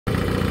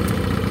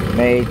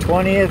May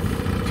 20th,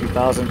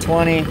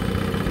 2020,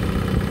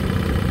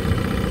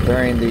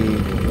 during the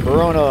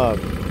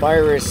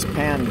coronavirus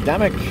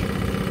pandemic,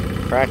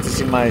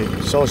 practicing my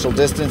social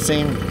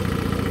distancing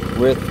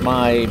with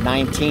my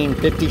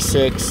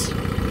 1956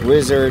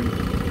 Wizard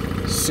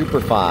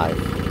Super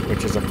 5,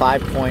 which is a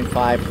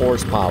 5.5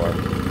 horsepower,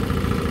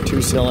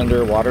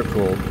 2-cylinder,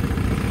 water-cooled.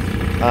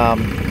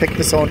 Picked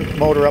this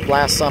motor up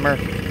last summer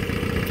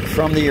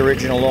from the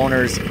original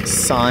owner's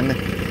son.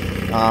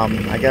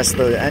 I guess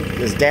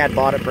his dad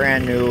bought it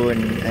brand new,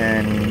 and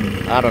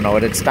I don't know,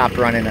 it had stopped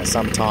running at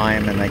some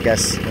time, and I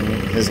guess in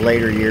his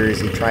later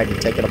years he tried to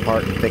take it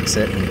apart and fix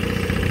it,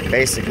 and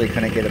basically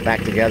couldn't get it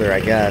back together,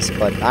 I guess.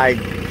 But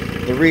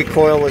the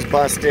recoil was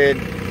busted,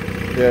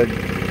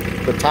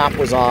 the top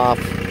was off,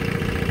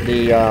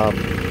 the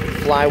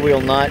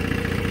flywheel nut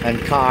and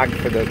cog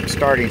for the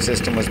starting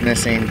system was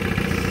missing.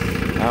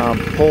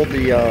 Pulled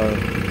the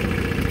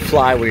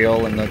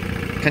flywheel, and the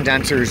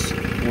condensers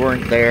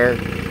weren't there.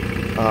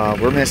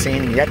 Were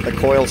missing, yet the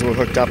coils were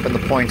hooked up and the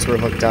points were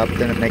hooked up.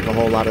 Didn't make a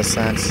whole lot of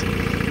sense.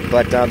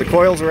 But the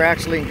coils were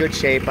actually in good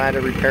shape. I had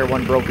to repair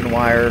one broken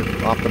wire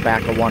off the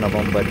back of one of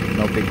them, but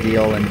no big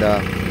deal. And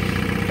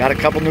got a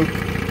couple new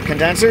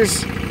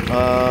condensers,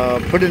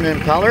 put in an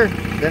impeller.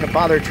 Didn't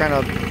bother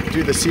trying to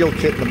do the seal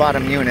kit in the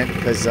bottom unit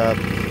because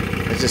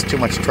it's just too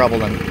much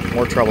trouble, and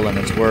more trouble than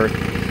it's worth.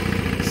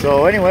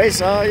 So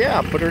anyways,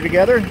 yeah, put her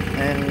together,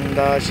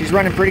 and she's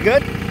running pretty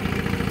good.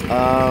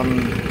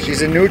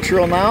 She's in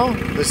neutral now.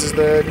 This is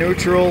the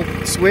neutral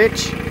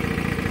switch.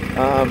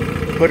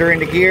 Put her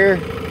into gear.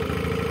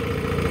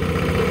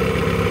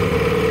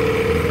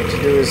 What you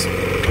do is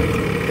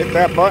hit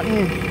that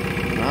button.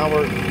 Now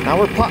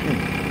we're putting.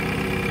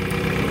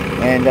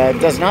 And it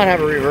does not have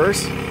a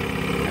reverse.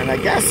 And I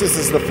guess this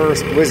is the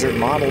first Wizard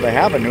model to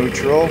have a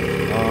neutral.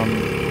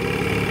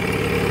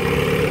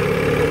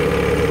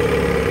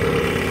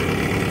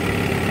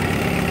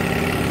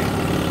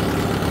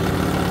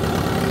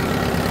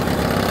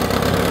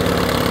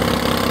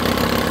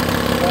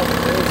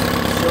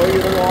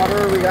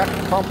 We got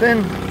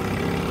pumping,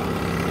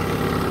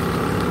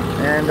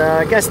 and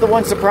I guess the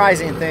one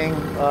surprising thing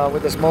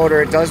with this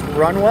motor, it does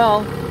run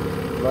well,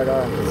 but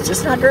it's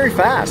just not very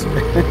fast.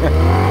 That's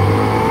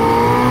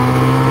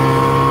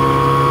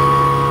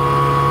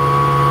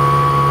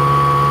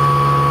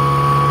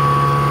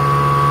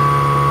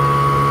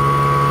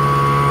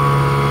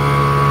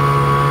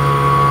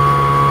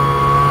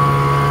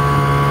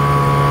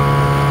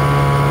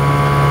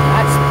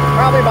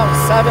probably about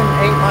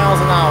 7-8 miles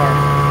an hour.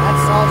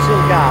 That's all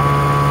she'll got.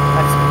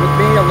 That's with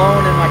me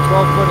alone in my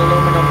 12-foot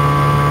aluminum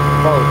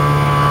boat.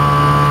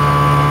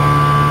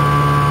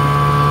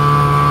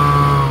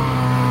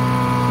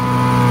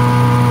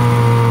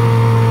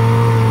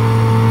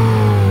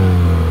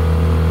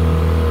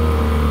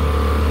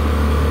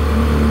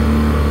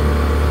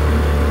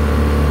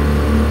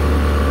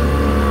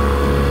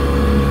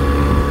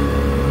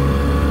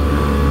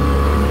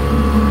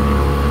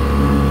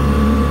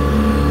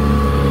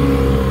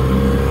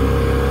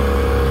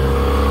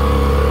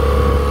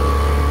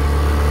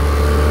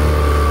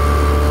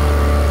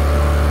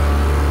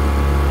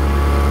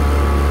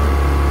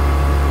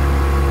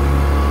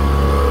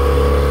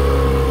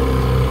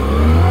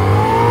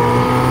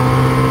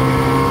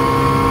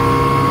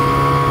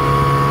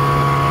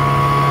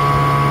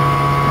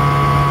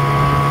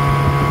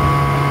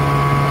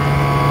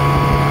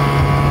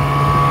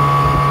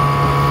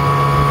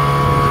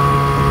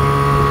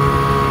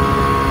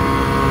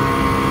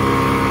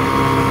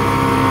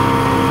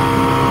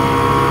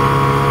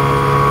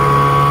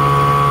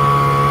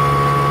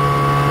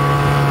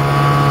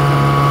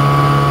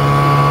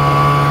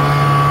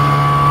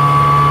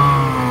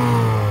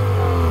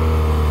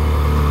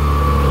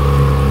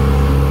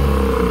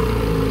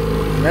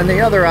 And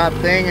the other odd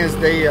thing is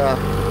the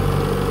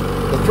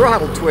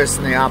throttle twists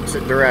in the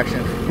opposite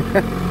direction.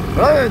 But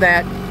other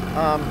than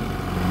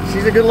that,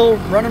 she's a good little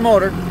running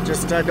motor.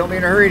 Just don't be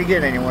in a hurry to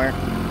get anywhere.